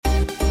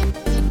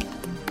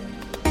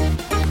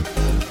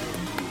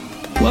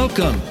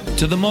Welcome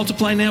to the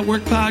Multiply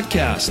Network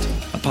Podcast,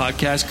 a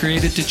podcast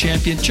created to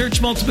champion church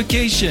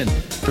multiplication,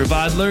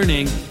 provide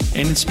learning,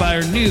 and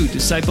inspire new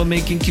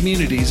disciple-making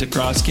communities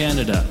across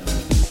Canada.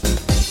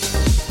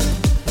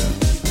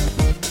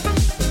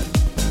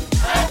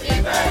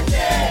 Happy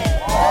birthday!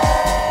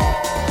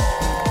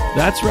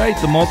 That's right,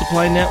 the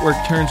Multiply Network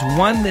turns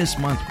 1 this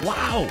month.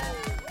 Wow,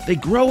 they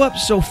grow up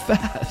so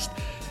fast.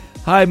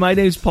 Hi, my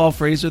name is Paul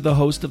Fraser, the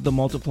host of the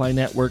Multiply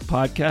Network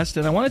podcast,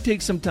 and I want to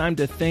take some time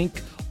to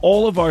thank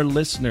all of our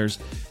listeners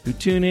who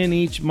tune in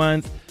each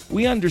month.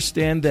 We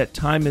understand that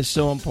time is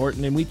so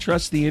important, and we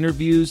trust the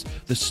interviews,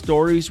 the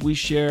stories we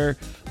share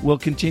will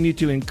continue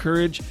to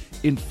encourage,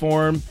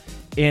 inform,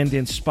 and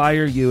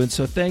inspire you. And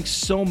so thanks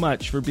so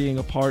much for being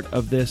a part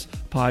of this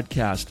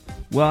podcast.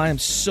 Well, I am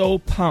so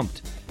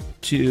pumped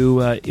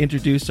to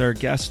introduce our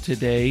guest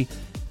today.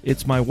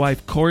 It's my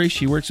wife, Corey.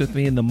 She works with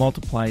me in the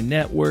Multiply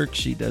Network.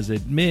 She does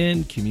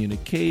admin,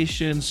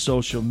 communications,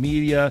 social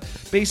media,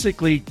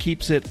 basically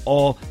keeps it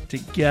all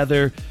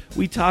together.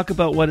 We talk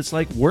about what it's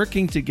like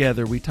working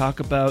together. We talk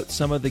about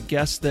some of the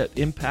guests that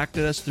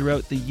impacted us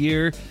throughout the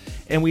year.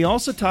 And we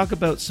also talk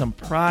about some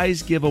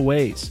prize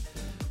giveaways.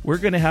 We're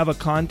going to have a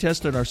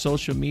contest on our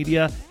social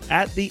media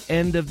at the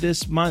end of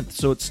this month.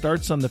 So it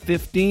starts on the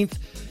 15th,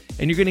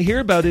 and you're going to hear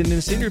about it in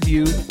this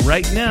interview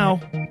right now.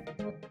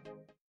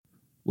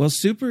 Well,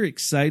 super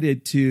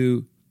excited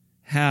to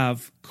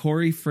have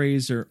Corey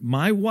Fraser,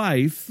 my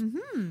wife,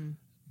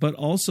 but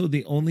also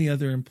the only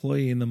other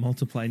employee in the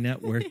Multiply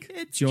Network,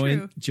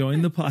 join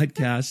the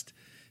podcast.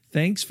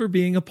 Thanks for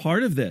being a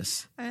part of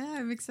this.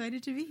 I'm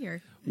excited to be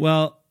here.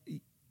 Well,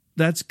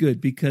 that's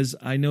good because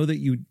I know that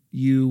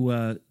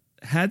you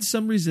had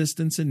some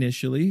resistance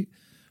initially,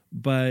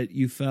 but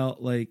you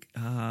felt like,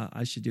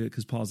 I should do it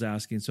because Paul's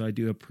asking, so I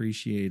do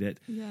appreciate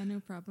it. Yeah, no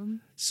problem.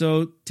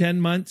 So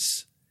 10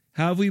 months.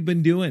 How have we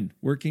been doing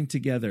working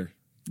together?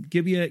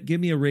 Give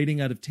me a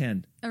rating out of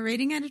 10. A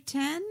rating out of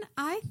 10?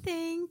 I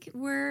think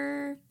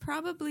we're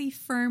probably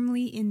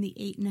firmly in the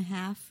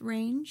 8.5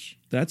 range.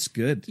 That's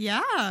good.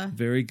 Yeah.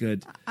 Very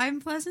good.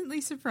 I'm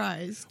pleasantly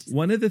surprised.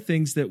 One of the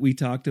things that we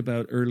talked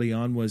about early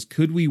on was,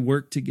 could we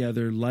work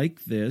together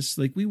like this?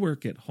 Like, we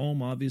work at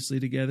home, obviously,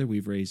 together.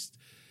 We've raised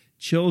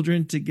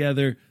children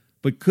together.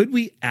 But could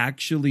we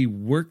actually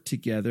work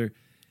together?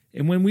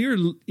 And when we were,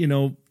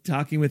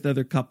 talking with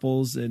other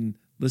couples and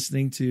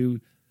listening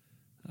to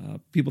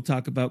people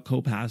talk about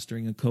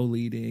co-pastoring and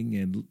co-leading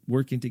and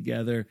working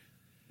together,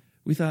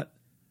 we thought,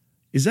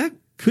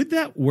 could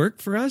that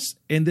work for us?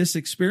 And this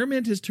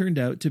experiment has turned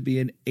out to be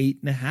an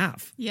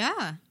 8.5.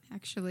 Yeah,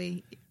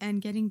 actually,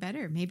 and getting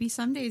better. Maybe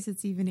some days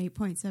it's even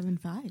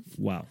 8.75.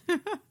 Wow.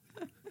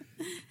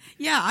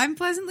 Yeah, I'm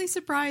pleasantly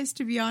surprised,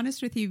 to be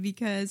honest with you,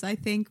 because I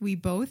think we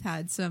both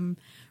had some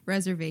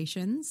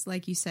reservations,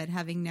 like you said,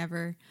 having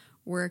never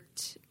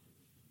worked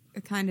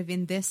kind of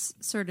in this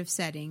sort of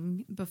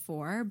setting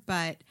before,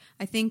 but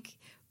I think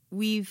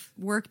we've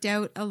worked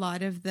out a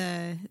lot of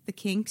the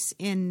kinks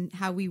in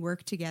how we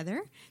work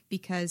together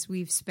because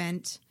we've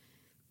spent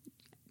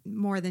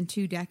more than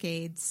 2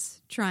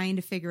 decades trying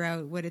to figure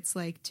out what it's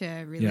like to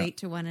relate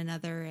to one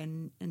another,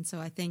 and so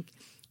I think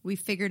we've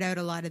figured out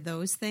a lot of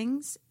those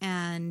things.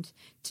 And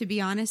to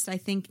be honest, I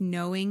think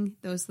knowing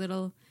those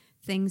little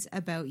things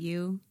about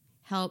you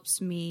helps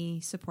me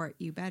support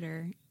you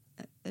better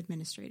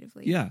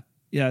administratively.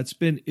 Yeah, it's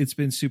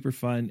been super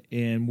fun,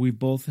 and we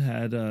both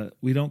had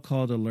we don't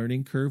call it a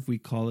learning curve, we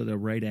call it a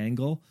right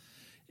angle,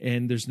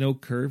 and there's no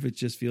curve. It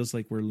just feels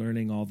like we're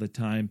learning all the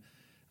time.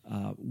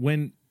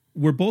 When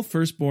we're both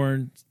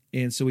firstborn,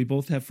 and so we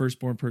both have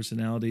firstborn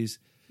personalities.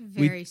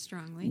 Very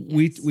strongly.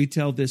 Yes. We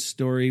tell this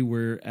story.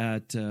 We're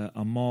at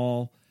a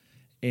mall,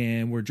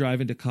 and we're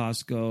driving to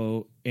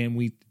Costco, and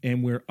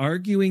we're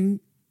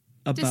arguing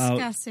about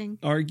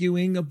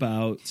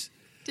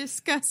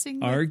Discussing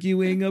about we're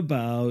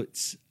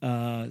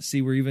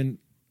even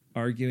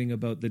arguing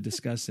about the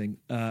discussing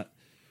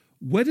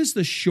what is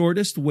the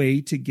shortest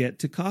way to get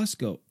to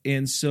Costco.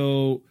 And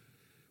so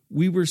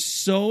we were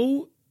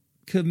so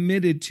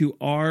committed to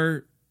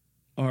our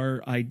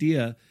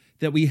idea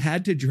that we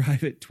had to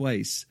drive it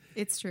twice.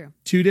 It's true.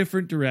 2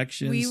 different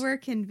directions. We were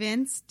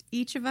convinced,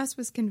 each of us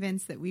was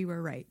convinced that we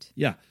were right.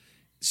 Yeah.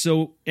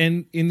 So,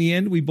 and in the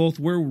end, we both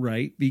were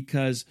right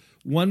because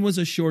one was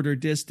a shorter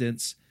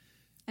distance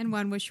and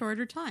one was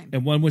shorter time.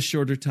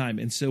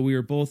 And so we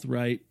were both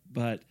right,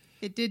 but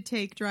it did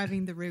take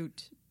driving the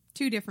route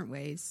 2 different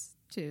ways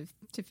to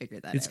figure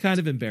that out. It's kind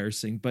of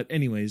embarrassing. But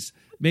anyways,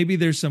 maybe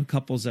there's some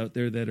couples out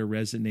there that are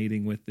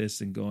resonating with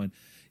this and going,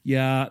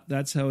 yeah,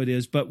 that's how it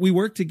is. But we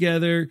work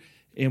together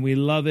and we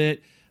love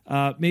it.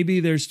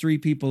 Maybe there's 3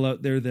 people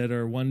out there that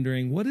are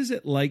wondering, what is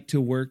it like to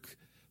work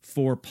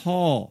for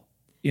Paul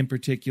in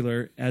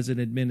particular as an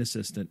admin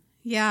assistant?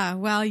 Yeah,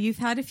 well, you've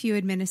had a few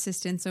admin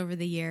assistants over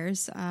the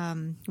years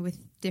with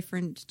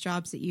different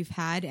jobs that you've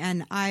had.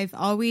 And I've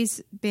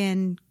always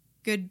been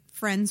good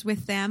friends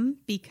with them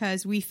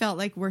because we felt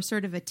like we're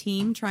sort of a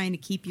team trying to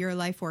keep your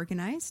life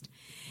organized.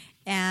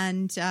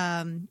 And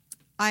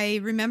I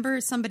remember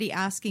somebody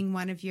asking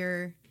one of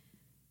your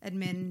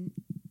admin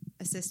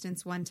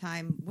assistants one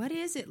time, what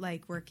is it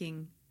like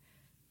working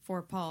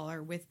for Paul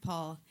or with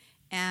Paul?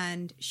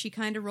 And she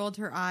kind of rolled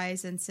her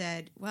eyes and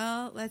said,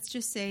 well, let's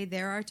just say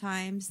there are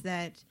times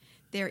that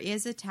there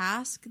is a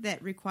task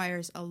that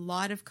requires a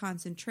lot of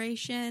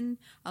concentration,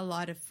 a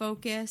lot of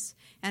focus,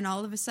 and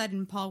all of a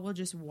sudden Paul will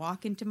just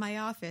walk into my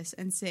office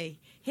and say,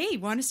 hey,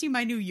 want to see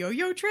my new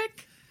yo-yo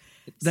trick?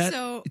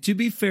 To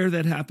be fair,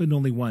 that happened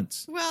only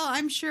once. Well,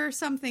 I'm sure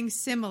something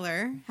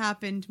similar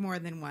happened more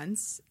than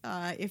once.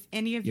 If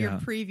any of your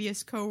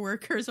previous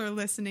coworkers are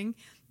listening,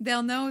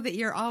 they'll know that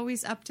you're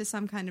always up to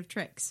some kind of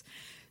tricks.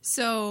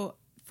 So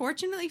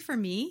fortunately for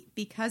me,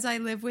 because I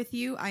live with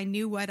you, I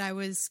knew what I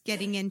was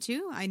getting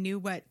into. I knew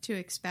what to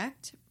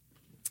expect.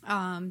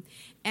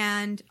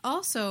 And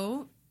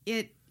also,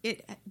 it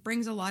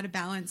brings a lot of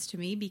balance to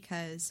me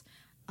because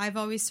I've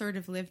always sort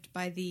of lived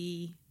by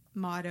the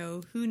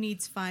motto, who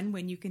needs fun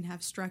when you can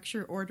have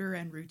structure, order,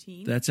 and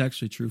routine? That's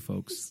actually true,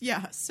 folks.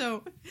 Yeah.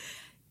 So,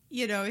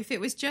 if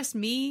it was just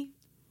me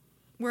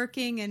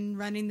working and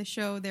running the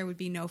show, there would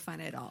be no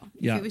fun at all.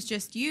 Yeah. If it was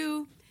just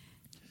you,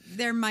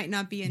 there might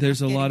not be enough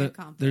There's a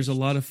accomplished.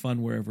 lot of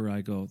fun wherever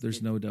I go.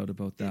 There's no doubt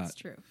about that. That's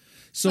true.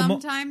 So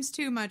sometimes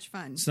too much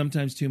fun.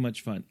 Sometimes too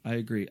much fun. I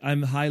agree.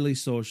 I'm highly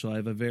social. I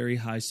have a very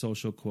high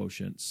social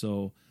quotient.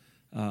 So,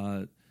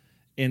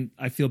 and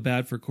I feel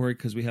bad for Corey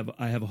because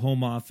I have a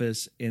home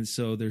office, and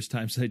so there's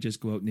times I just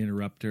go out and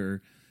interrupt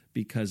her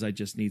because I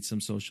just need some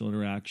social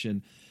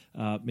interaction.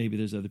 Maybe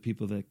there's other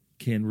people that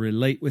can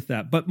relate with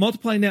that. But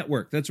Multiply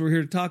Network, that's what we're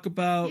here to talk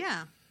about.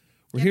 Yeah.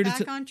 We're Get here back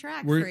to on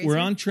track. We're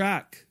on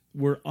track.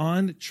 We're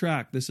on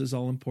track. This is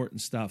all important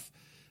stuff.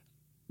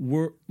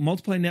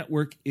 Multiply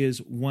Network is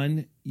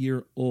 1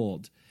 year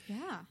old.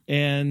 Yeah.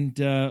 And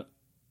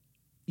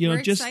we're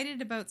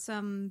excited about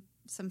some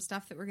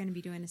stuff that we're going to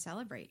be doing to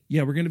celebrate.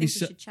 Yeah, we're going to we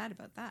should chat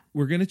about that.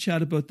 We're going to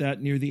chat about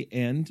that near the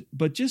end.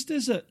 But just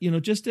as a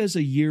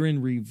year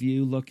in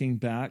review, looking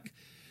back,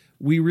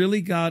 we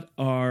really got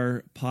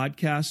our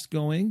podcast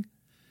going,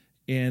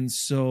 and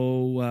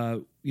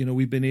so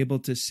we've been able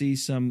to see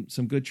some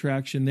good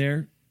traction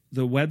there.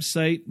 The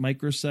website,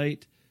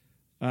 microsite,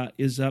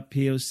 is up,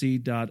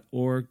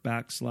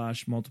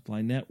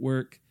 poc.org/Multiply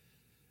Network.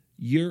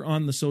 You're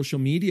on the social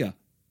media.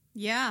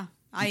 Yeah,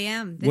 I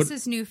am. This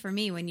is new for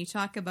me when you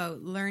talk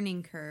about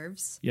learning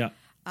curves. Yeah.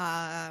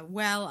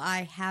 Well,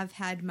 I have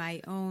had my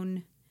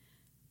own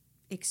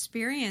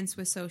experience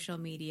with social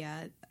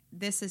media.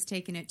 This has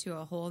taken it to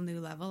a whole new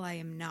level. I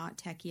am not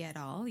techie at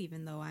all,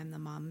 even though I'm the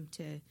mom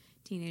to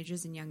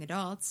teenagers and young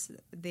adults.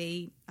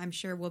 They, I'm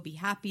sure, will be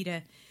happy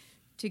to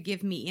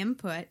give me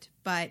input.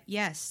 But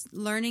yes,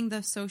 learning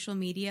the social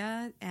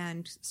media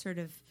and sort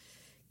of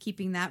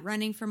keeping that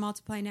running for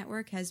Multiply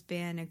Network has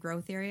been a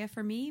growth area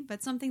for me,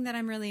 but something that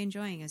I'm really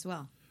enjoying as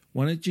well.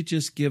 Why don't you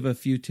just give a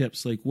few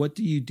tips? Like, what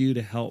do you do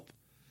to help?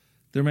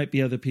 There might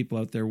be other people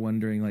out there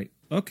wondering, like,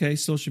 okay,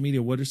 social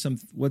media,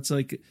 what's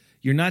like,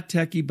 you're not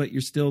techie, but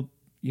you're still,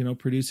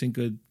 producing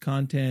good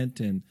content.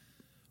 And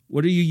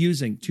what are you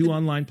using? Two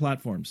online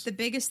platforms. The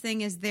biggest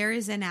thing is there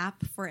is an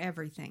app for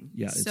everything.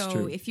 Yeah, it's so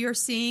true. If you're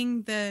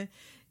seeing the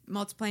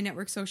Multiply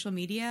Network social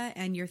media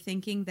and you're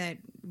thinking that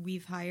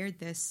we've hired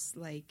this,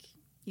 we're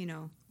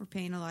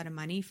paying a lot of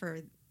money for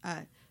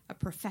a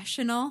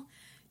professional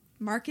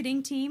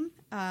marketing team.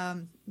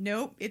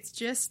 Nope, it's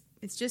just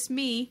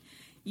me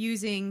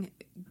using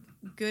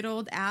good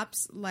old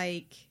apps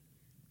like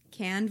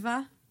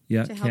Canva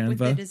to help with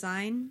the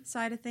design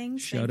side of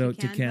things. Shout out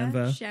to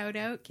Canva. Shout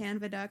out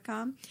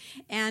Canva.com.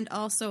 And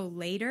also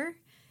Later,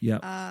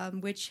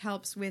 which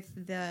helps with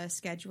the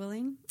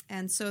scheduling.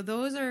 And so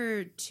those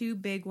are two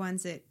big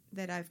ones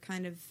that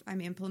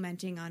I'm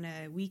implementing on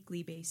a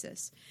weekly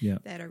basis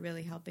that are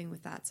really helping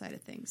with that side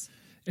of things.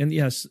 And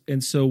yes,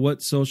 and so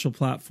what social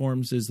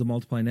platforms is the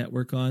Multiply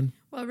Network on?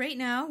 Well, right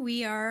now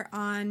we are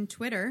on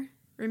Twitter.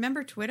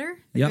 Remember Twitter?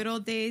 The good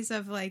old days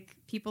of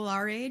people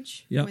our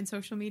age when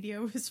social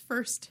media was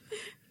first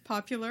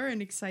popular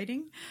and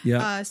exciting.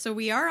 Yeah. So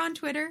we are on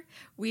Twitter,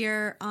 we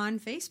are on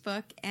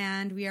Facebook,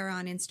 and we are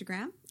on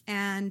Instagram.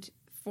 And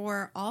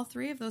for all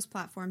three of those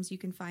platforms, you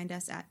can find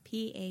us at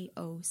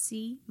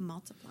PAOC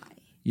Multiply.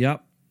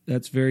 Yep,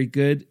 that's very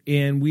good.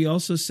 And we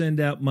also send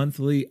out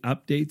monthly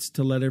updates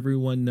to let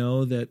everyone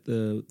know that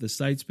the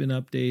site's been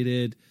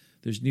updated.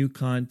 There's new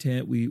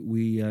content.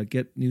 We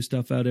get new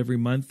stuff out every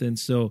month. And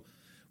so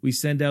we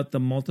send out the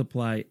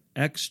Multiply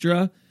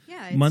Extra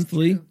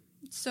monthly. True.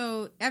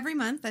 So every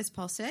month, as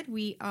Paul said,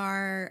 we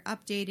are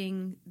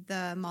updating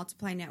the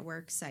Multiply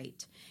Network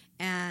site.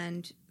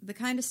 And the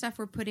kind of stuff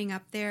we're putting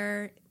up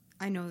there,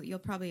 I know you'll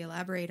probably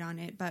elaborate on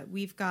it, but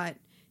we've got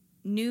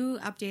new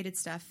updated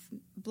stuff,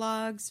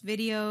 blogs,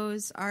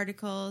 videos,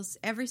 articles,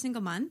 every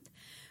single month.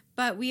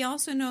 But we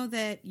also know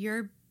that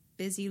you're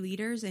busy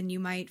leaders and you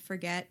might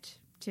forget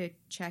to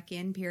check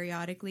in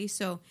periodically.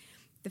 So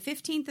the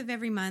 15th of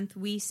every month,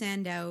 we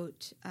send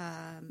out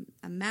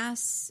a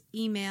mass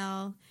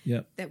email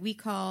that we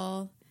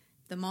call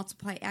the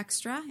Multiply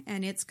Extra,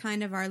 and it's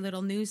kind of our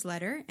little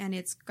newsletter, and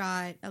it's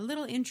got a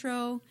little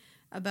intro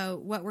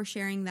about what we're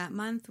sharing that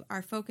month,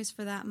 our focus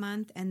for that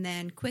month, and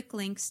then quick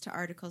links to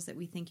articles that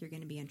we think you're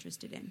going to be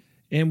interested in.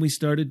 And we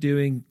started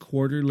doing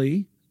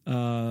quarterly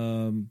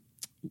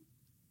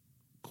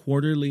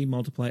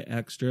Multiply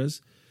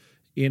Extras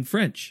in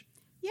French.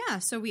 Yeah,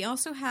 so we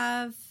also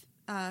have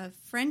a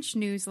French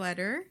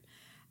newsletter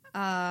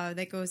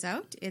that goes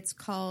out. It's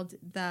called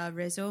the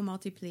Réseau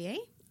Multiplié,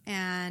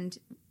 and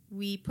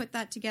we put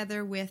that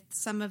together with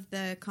some of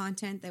the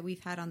content that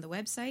we've had on the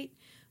website,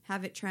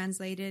 have it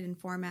translated and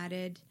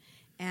formatted,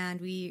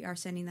 and we are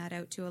sending that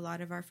out to a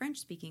lot of our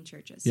French-speaking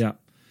churches. Yeah.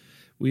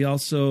 We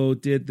also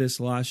did this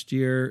last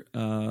year.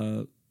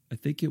 I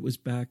think it was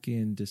back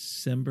in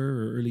December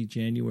or early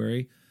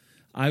January.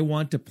 I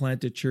want to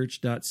plant a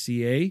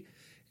church.ca.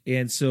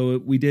 And so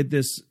we did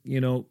this,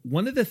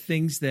 one of the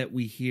things that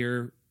we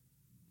hear,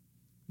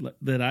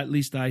 that at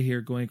least I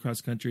hear going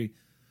across country,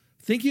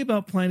 thinking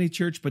about planting a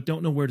church but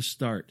don't know where to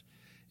start.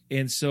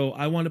 And so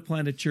I want to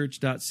plant a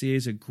church.ca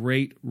is a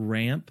great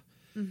ramp.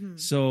 Mm-hmm.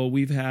 So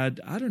we've had,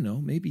 I don't know,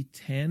 maybe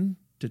 10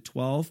 to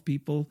 12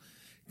 people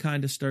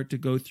kind of start to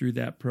go through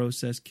that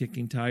process,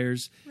 kicking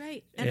tires.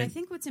 Right. And I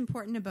think what's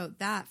important about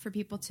that for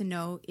people to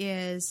know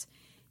is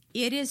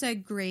it is a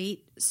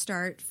great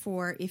start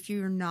for if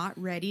you're not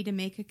ready to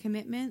make a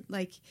commitment.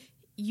 Like,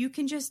 you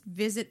can just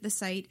visit the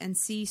site and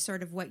see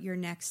sort of what your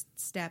next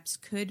steps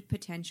could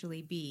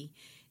potentially be.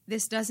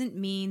 This doesn't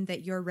mean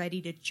that you're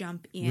ready to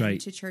jump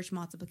into church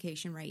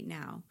multiplication right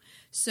now.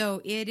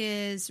 So it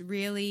is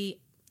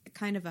really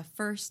kind of a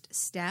first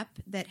step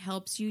that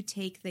helps you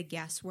take the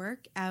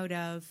guesswork out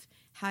of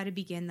how to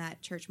begin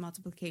that church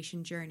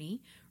multiplication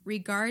journey,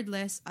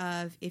 regardless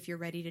of if you're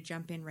ready to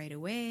jump in right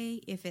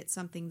away, if it's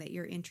something that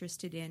you're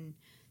interested in,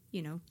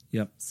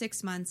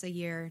 6 months, a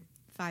year,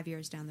 5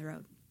 years down the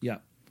road. Yeah.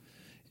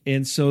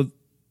 And so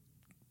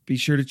be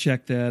sure to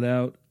check that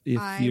out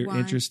if you're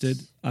interested.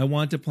 I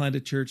want to plant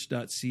a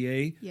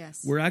church.ca.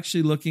 Yes. We're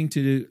actually looking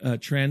to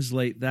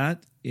translate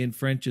that in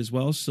French as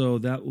well, so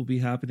that will be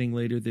happening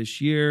later this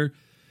year.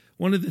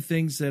 One of the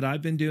things that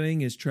I've been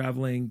doing is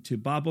traveling to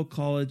Bible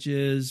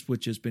colleges,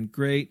 which has been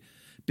great.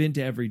 Been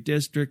to every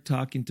district,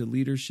 talking to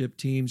leadership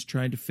teams,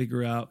 trying to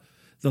figure out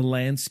the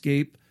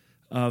landscape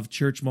of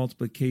church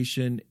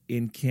multiplication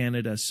in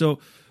Canada. So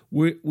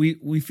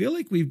we feel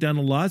like we've done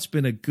a lot. It's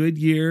been a good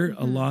year.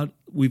 Mm-hmm. A lot.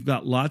 We've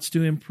got lots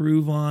to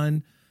improve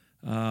on.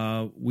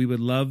 We would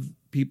love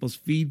people's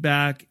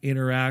feedback,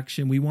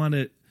 interaction. We want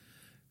to,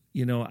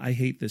 I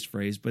hate this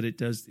phrase, but it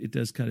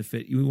does kind of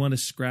fit. We want to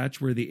scratch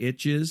where the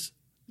itch is.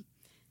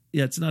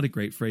 Yeah, it's not a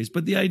great phrase,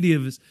 but the idea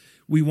is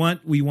we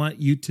want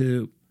you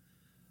to.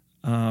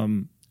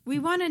 We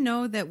want to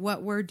know that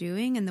what we're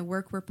doing and the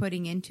work we're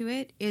putting into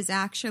it is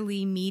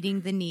actually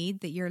meeting the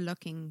need that you're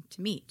looking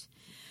to meet.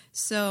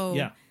 So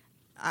yeah.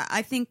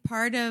 I think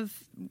part of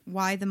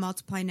why the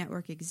Multiply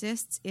Network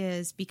exists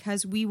is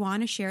because we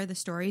want to share the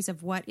stories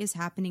of what is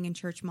happening in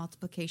church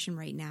multiplication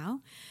right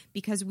now,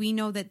 because we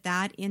know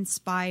that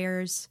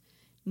inspires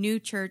new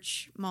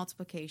church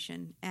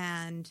multiplication.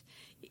 And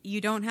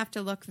you don't have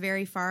to look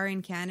very far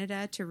in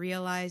Canada to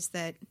realize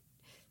that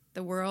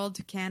the world,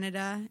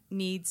 Canada,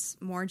 needs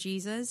more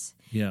Jesus.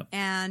 Yeah.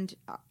 And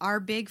our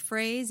big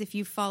phrase, if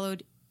you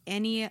followed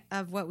any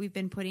of what we've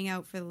been putting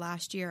out for the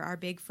last year, our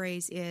big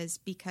phrase is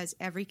because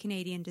every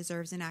Canadian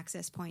deserves an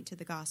access point to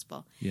the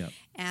gospel. Yeah.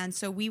 And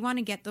so we want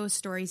to get those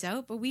stories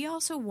out, but we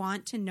also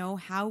want to know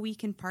how we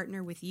can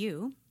partner with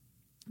you,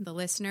 the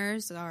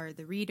listeners or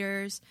the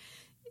readers,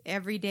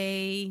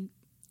 everyday,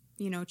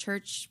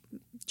 church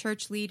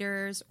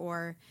leaders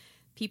or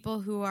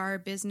people who are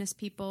business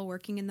people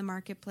working in the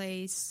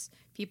marketplace,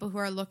 people who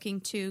are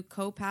looking to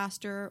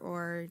co-pastor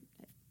or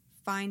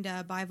find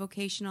a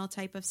bivocational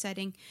type of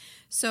setting.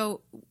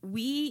 So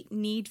we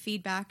need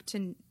feedback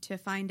to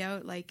find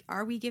out,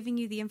 are we giving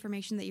you the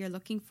information that you're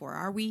looking for?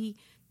 Are we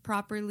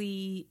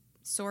properly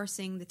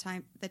sourcing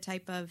the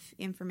type of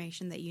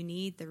information that you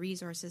need, the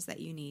resources that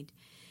you need?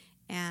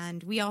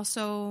 And we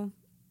also,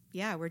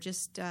 we're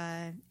just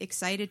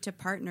excited to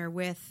partner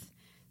with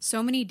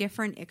so many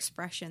different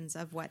expressions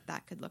of what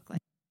that could look like.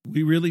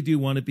 We really do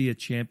want to be a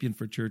champion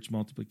for church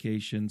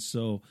multiplication.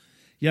 So,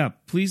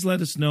 please let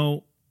us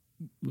know,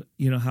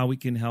 how we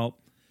can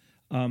help.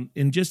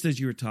 And just as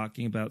you were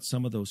talking about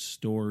some of those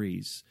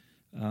stories,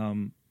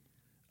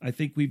 I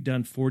think we've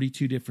done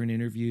 42 different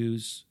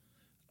interviews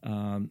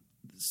in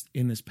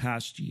this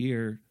past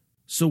year.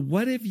 So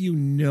what have you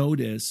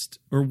noticed,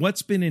 or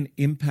what's been an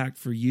impact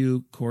for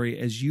you, Corey,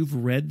 as you've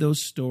read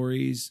those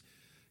stories,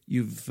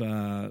 you've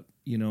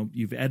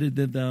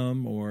edited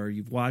them, or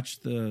you've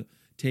watched the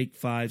Take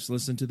Fives,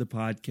 listened to the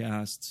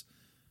podcasts?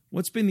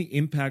 What's been the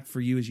impact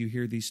for you as you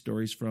hear these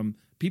stories from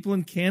people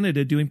in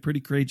Canada doing pretty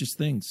courageous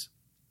things?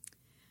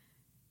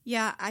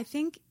 Yeah, I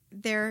think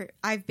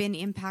I've been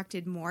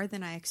impacted more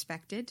than I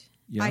expected.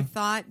 Yeah. I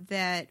thought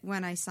that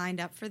when I signed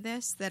up for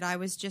this, that I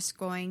was just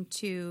going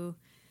to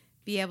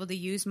be able to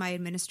use my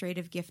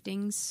administrative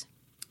giftings,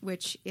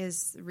 which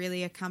is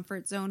really a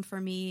comfort zone for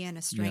me and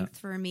a strength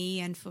for me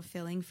and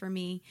fulfilling for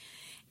me.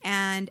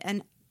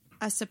 And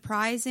a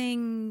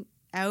surprising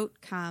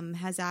outcome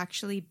has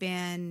actually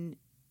been,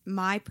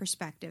 my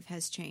perspective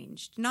has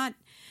changed. Not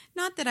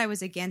that I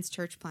was against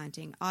church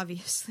planting,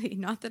 obviously,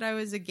 not that I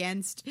was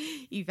against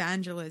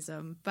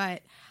evangelism,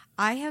 but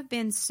I have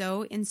been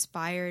so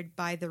inspired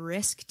by the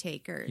risk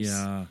takers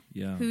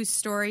whose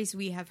stories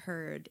we have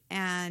heard.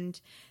 And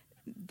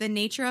the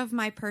nature of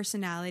my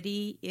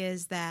personality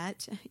is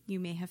that, you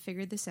may have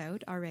figured this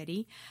out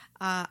already,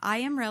 I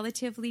am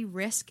relatively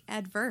risk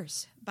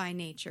adverse by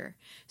nature.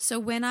 So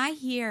when I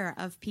hear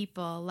of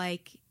people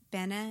like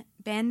Ben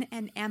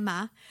and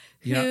Emma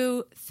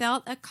who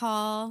felt a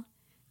call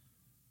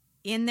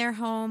in their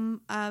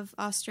home of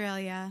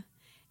Australia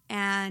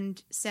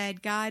and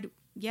said, God,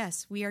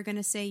 yes, we are going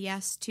to say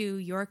yes to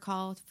your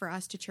call for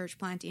us to church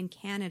plant in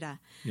Canada.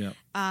 Yeah.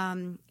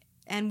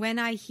 And when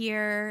I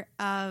hear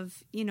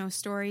of,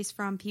 stories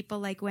from people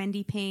like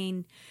Wendy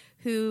Payne,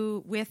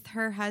 who with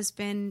her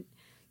husband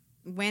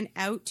went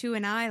out to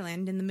an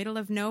island in the middle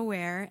of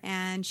nowhere,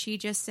 and she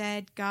just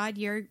said, God,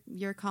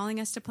 you're calling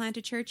us to plant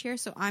a church here,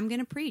 so I'm going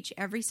to preach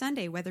every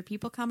Sunday, whether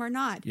people come or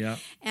not. Yeah.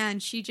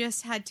 And she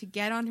just had to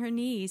get on her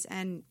knees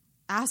and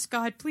ask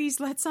God, please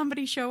let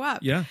somebody show up.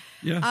 Yeah.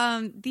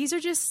 Yeah. These are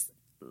just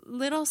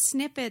little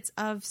snippets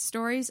of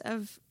stories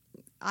of,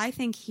 I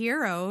think,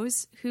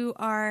 heroes who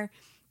are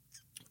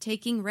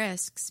taking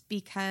risks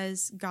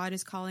because God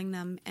is calling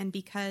them, and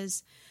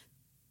because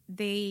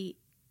they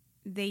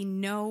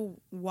know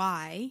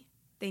why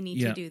they need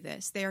to do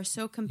this. They are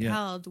so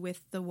compelled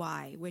with the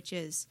why, which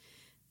is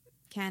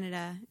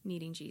Canada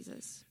needing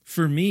Jesus.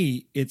 For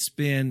me, it's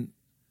been,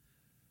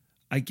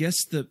 I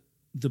guess, the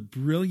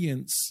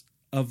brilliance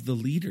of the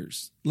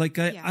leaders. Like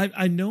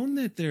I known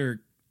that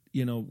they're,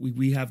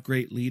 we have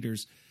great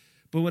leaders,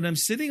 but when I'm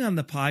sitting on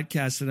the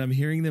podcast and I'm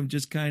hearing them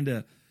just kind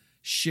of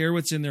share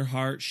what's in their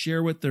heart,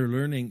 share what they're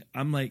learning,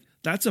 I'm like,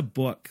 that's a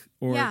book,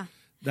 or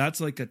that's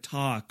like a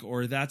talk,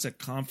 or that's a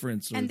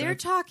conference. And they're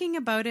talking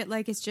about it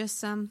like it's just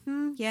some,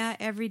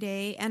 every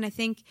day. And I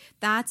think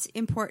that's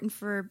important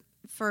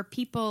for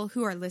people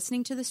who are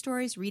listening to the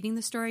stories, reading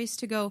the stories,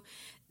 to go,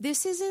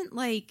 this isn't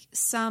like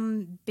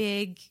some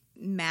big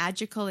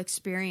magical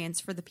experience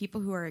for the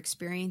people who are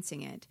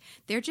experiencing it.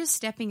 They're just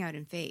stepping out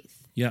in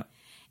faith. Yeah.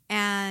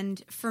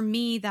 And for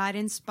me, that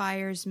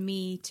inspires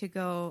me to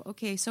go,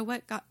 okay, so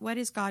what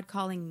is God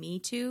calling me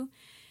to?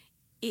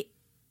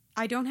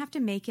 I don't have to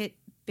make it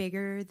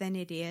bigger than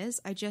it is.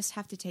 I just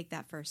have to take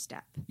that first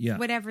step. Yeah.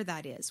 Whatever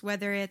that is,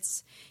 whether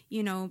it's,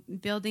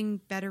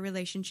 building better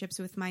relationships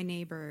with my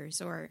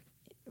neighbors or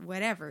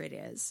whatever it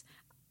is.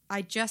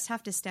 I just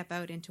have to step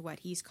out into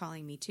what he's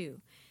calling me to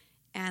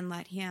and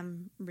let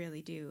him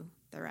really do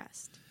the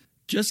rest.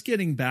 Just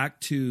getting back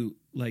to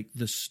like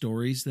the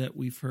stories that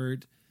we've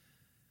heard,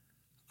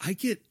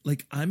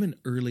 I'm an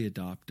early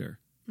adopter.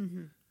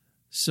 Mm-hmm.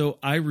 So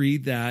I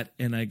read that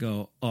and I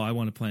go, oh, I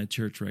want to plant a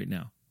church right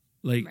now.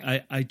 Like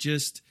right.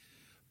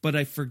 But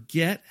I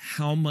forget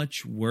how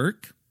much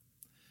work,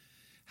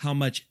 how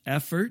much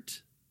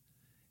effort.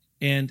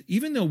 And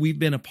even though we've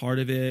been a part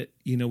of it,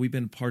 we've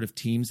been part of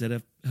teams that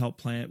have helped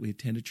plant. We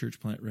attend a church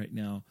plant right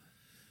now.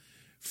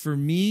 For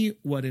me,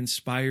 what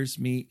inspires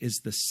me is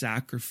the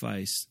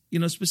sacrifice,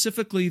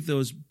 specifically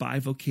those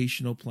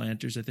bivocational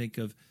planters. I think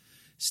of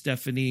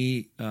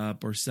Stephanie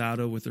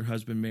Borsato with her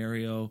husband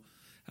Mario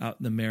out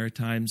in the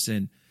Maritimes,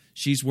 and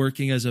she's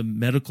working as a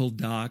medical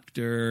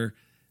doctor,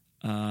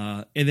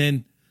 and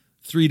then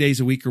 3 days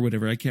a week or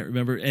whatever, I can't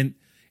remember, and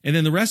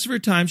then the rest of her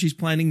time she's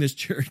planting this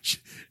church,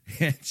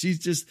 and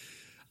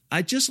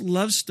I just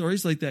love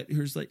stories like that.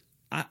 Here's like,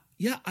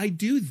 I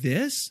do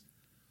this,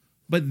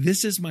 but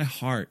this is my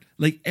heart.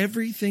 Like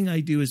everything I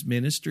do is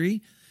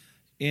ministry,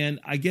 and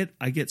I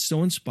get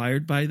so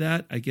inspired by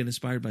that. I get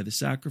inspired by the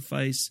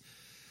sacrifice.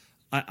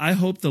 I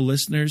hope the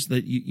listeners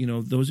that,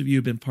 those of you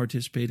who've been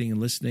participating and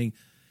listening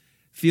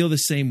feel the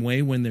same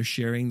way when they're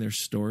sharing their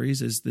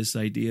stories, as this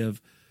idea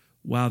of,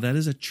 wow, that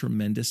is a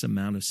tremendous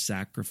amount of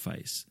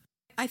sacrifice.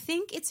 I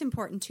think it's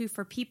important, too,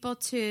 for people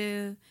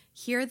to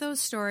hear those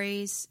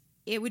stories.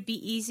 It would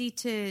be easy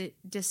to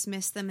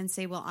dismiss them and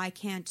say, well, I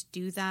can't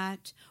do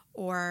that,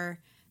 or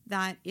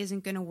that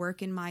isn't going to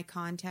work in my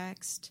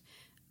context.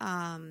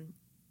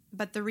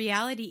 But the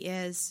reality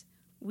is,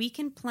 we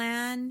can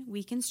plan,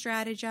 we can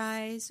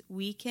strategize,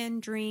 we can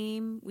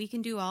dream, we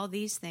can do all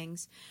these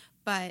things,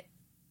 but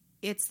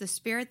it's the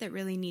Spirit that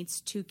really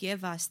needs to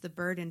give us the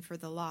burden for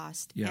the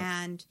lost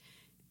and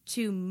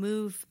to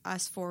move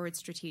us forward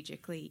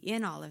strategically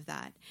in all of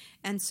that.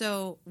 And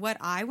so what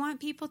I want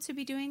people to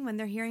be doing when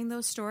they're hearing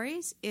those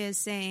stories is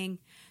saying,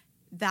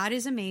 that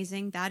is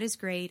amazing, that is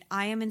great,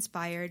 I am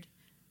inspired.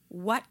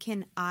 What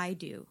can I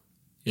do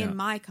in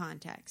my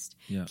context?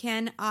 Yeah.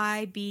 Can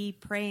I be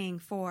praying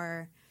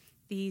for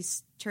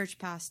these church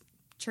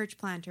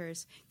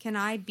planters? Can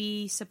I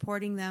be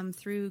supporting them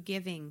through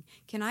giving?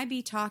 Can I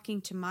be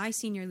talking to my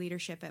senior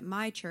leadership at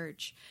my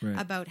church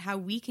about how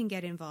we can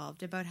get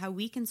involved, about how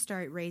we can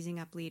start raising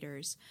up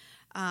leaders?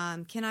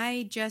 Can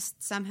I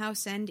just somehow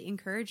send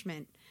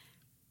encouragement?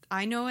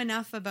 I know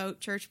enough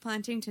about church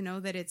planting to know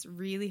that it's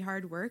really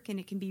hard work and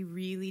it can be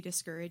really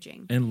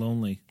discouraging. And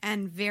lonely.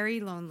 And very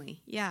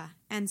lonely. Yeah.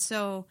 And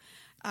so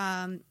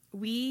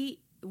we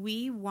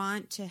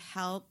want to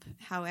help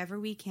however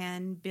we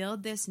can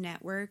build this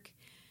network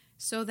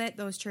so that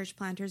those church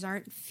planters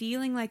aren't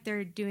feeling like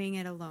they're doing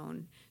it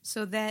alone,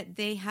 so that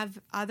they have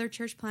other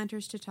church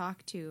planters to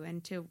talk to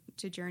and to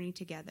journey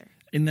together.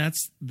 And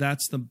that's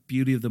the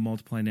beauty of the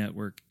Multiply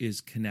Network,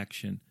 is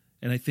connection.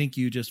 And I think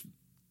you just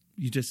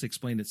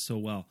explained it so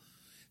well,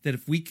 that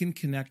if we can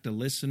connect a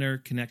listener,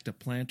 connect a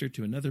planter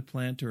to another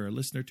planter, or a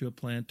listener to a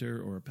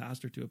planter, or a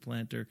pastor to a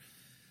planter,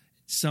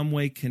 some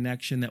way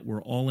connection that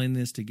we're all in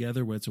this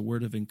together, where it's a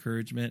word of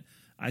encouragement,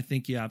 I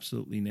think you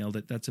absolutely nailed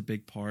it. That's a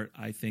big part,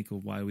 I think,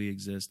 of why we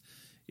exist,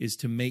 is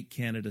to make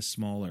Canada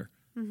smaller.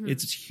 Mm-hmm.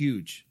 It's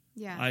huge.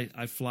 Yeah.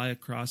 I fly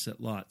across it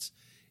lots.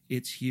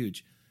 It's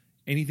huge.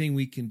 Anything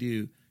we can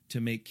do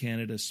to make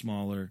Canada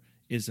smaller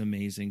is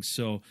amazing.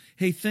 So,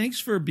 hey, thanks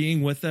for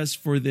being with us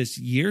for this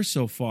year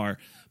so far.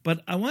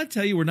 But I want to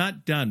tell you, we're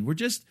not done.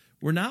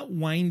 We're not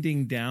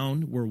winding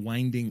down. We're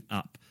winding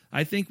up.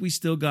 I think we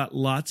still got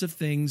lots of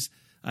things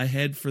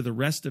ahead for the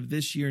rest of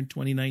this year in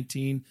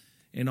 2019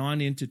 and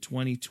on into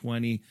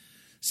 2020.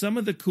 Some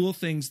of the cool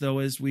things, though,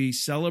 as we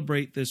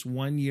celebrate this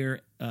 1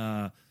 year,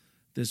 and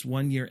it's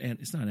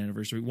not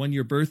anniversary, 1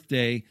 year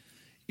birthday,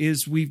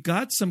 is we've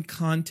got some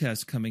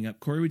contests coming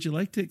up. Corey, would you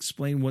like to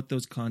explain what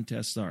those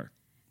contests are?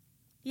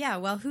 Yeah,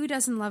 well, who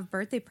doesn't love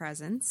birthday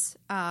presents?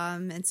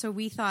 And so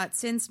we thought,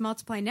 since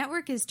Multiply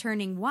Network is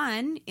turning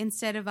 1,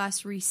 instead of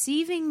us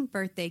receiving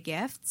birthday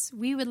gifts,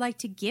 we would like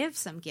to give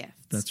some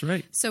gifts. That's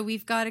right. So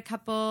we've got a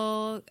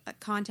couple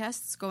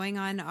contests going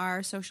on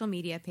our social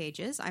media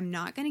pages. I'm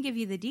not going to give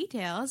you the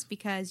details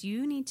because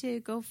you need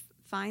to go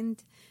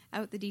find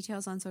out the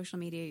details on social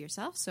media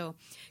yourself. So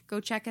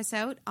go check us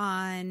out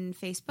on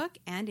Facebook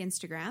and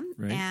Instagram.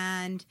 Right.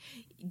 And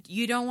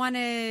you don't want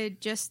to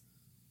just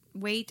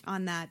wait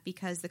on that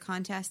because the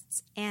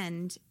contests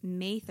end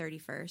May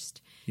 31st.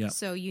 Yeah.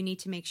 So you need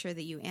to make sure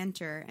that you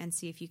enter and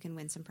see if you can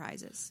win some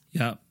prizes.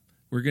 Yeah.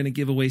 We're going to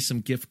give away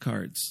some gift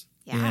cards.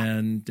 Yeah.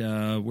 And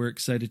we're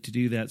excited to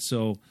do that.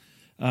 So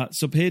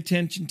pay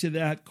attention to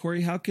that.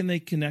 Corey, how can they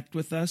connect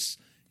with us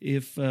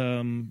if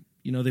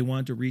they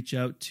want to reach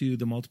out to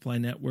the Multiply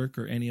Network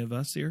or any of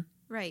us here?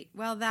 Right.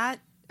 Well,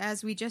 that,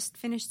 as we just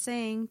finished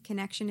saying,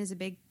 connection is a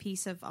big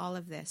piece of all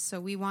of this.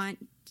 So we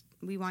want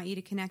you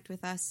to connect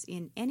with us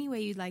in any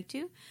way you'd like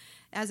to.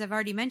 As I've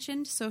already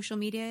mentioned, social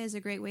media is a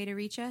great way to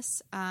reach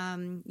us.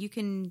 You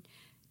can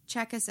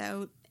check us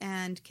out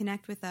and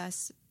connect with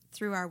us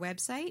through our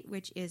website,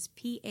 which is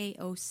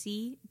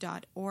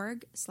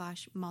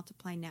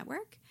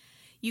paoc.org/multiply-network.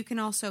 You can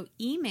also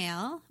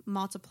email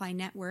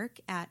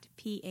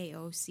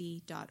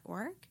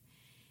multiplynetwork@paoc.org.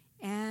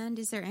 And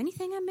is there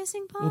anything I'm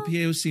missing, Paul? Well,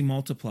 PAOC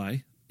Multiply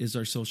is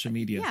our social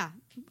media. Yeah.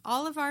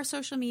 All of our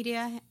social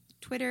media,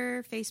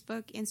 Twitter,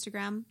 Facebook,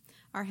 Instagram,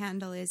 our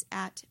handle is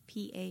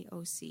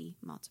 @PAOC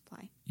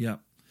Multiply. Yeah.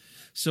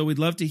 So we'd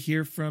love to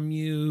hear from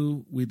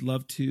you. We'd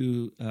love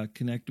to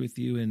connect with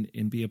you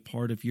and be a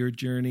part of your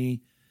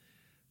journey.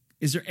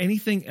 Is there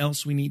anything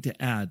else we need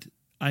to add?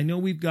 I know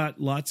we've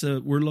got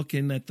we're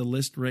looking at the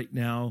list right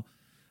now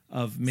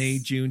of May,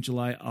 June,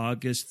 July,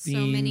 August themes.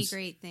 So many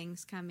great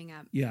things coming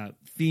up. Yeah.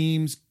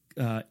 Themes,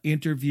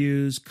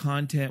 interviews,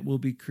 content we'll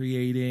be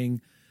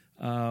creating.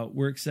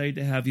 We're excited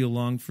to have you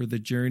along for the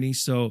journey.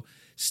 So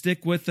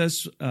stick with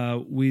us.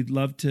 We'd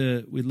love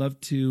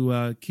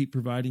to keep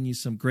providing you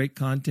some great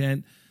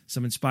content,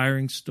 some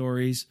inspiring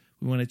stories.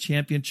 We want to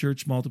champion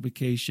church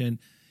multiplication,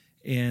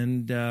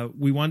 and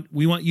we want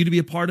you to be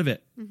a part of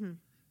it. Mm-hmm.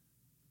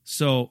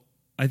 So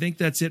I think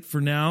that's it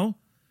for now.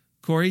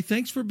 Corey,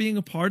 thanks for being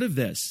a part of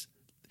this.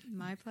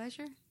 My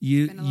pleasure.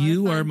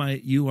 You are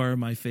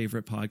my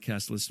favorite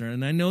podcast listener,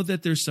 and I know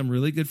that there's some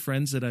really good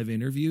friends that I've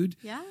interviewed.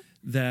 Yeah.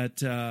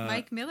 That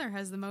Mike Miller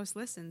has the most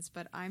listens,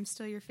 but I'm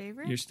still your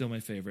favorite. You're still my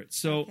favorite.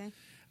 So okay.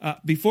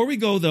 Before we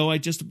go, though, I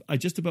just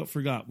about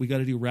forgot. We got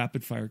to do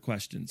rapid fire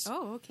questions.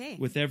 Oh, okay.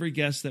 With every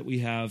guest that we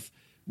have,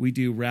 we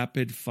do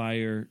rapid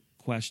fire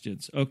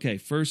questions. Okay,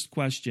 first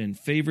question: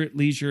 favorite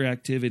leisure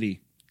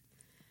activity?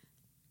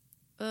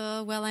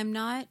 Well, I'm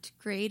not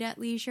great at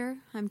leisure.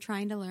 I'm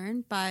trying to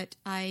learn, but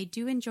I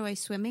do enjoy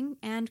swimming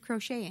and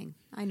crocheting.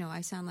 I know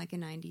I sound like a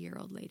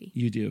 90-year-old lady.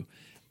 You do.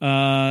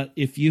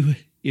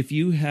 If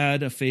you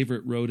had a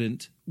favorite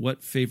rodent,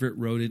 what favorite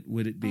rodent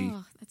would it be?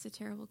 Oh, that's a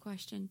terrible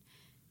question.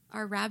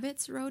 Are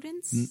rabbits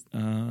rodents?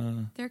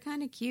 They're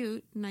kind of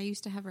cute, and I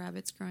used to have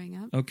rabbits growing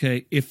up.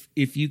 Okay, if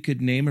you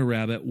could name a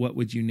rabbit, what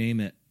would you name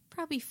it?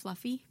 Probably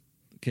Fluffy.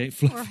 Okay,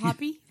 Fluffy. Or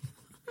Hoppy.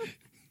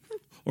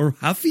 Or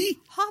Huffy?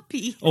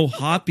 Hoppy. Oh,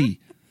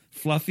 Hoppy.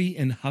 Fluffy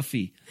and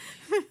Huffy.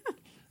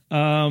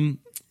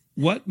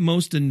 What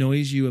most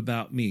annoys you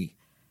about me?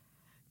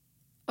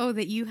 Oh,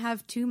 that you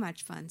have too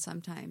much fun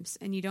sometimes,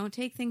 and you don't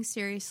take things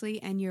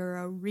seriously, and you're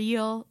a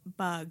real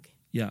bug.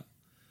 Yeah.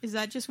 Is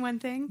that just one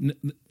thing?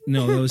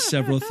 No, those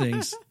several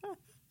things.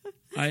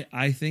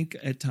 I think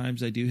at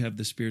times I do have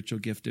the spiritual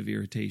gift of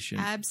irritation.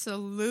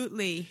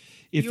 Absolutely.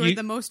 If you are you-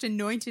 the most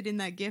anointed in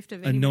that gift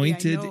of anybody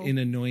Anointed I know. in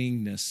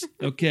annoyingness.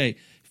 Okay.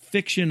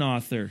 Fiction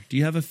author. Do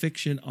you have a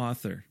fiction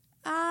author?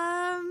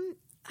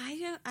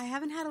 I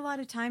haven't had a lot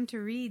of time to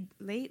read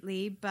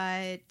lately,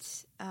 but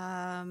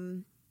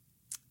can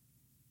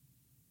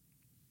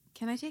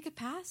I take a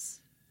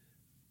pass?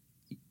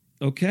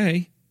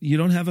 Okay. You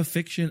don't have a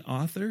fiction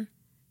author?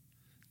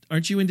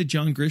 Aren't you into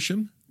John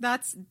Grisham?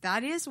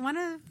 That is one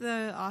of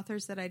the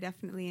authors that I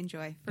definitely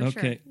enjoy, for sure.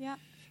 Okay. Yeah.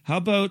 How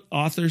about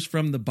authors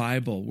from the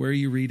Bible? Where are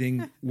you reading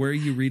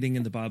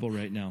in the Bible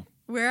right now?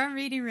 Where I'm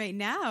reading right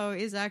now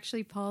is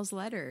actually Paul's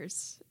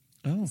letters.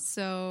 Oh.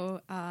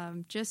 So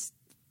just,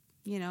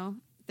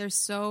 there's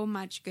so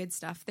much good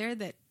stuff there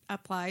that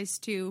applies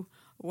to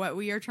what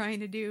we are trying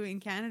to do in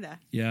Canada,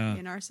 Yeah,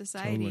 in our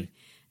society, totally.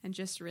 and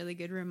just really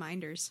good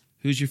reminders.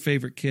 Who's your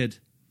favorite kid?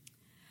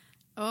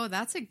 Oh,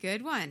 that's a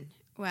good one.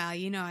 Well,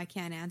 I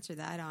can't answer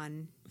that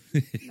on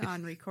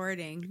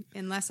recording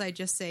unless I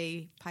just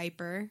say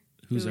Piper.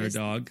 Who's our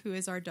dog? Who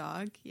is our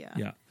dog, yeah.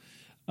 Yeah.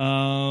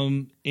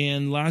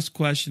 And last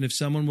question, if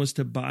someone was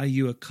to buy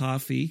you a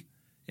coffee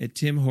at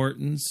Tim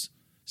Hortons,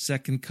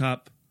 Second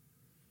Cup,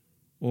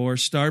 or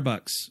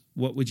Starbucks,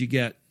 what would you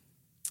get?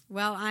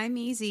 Well, I'm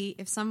easy.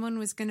 If someone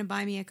was going to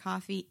buy me a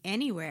coffee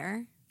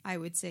anywhere, I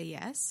would say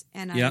yes.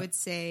 And Yeah. I would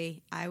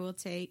say I will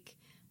take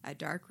a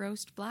dark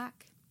roast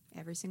black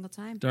every single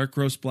time. Dark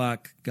roast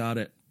black. Got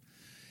it.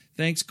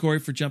 Thanks, Corey,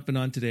 for jumping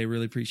on today.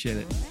 Really appreciate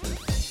it.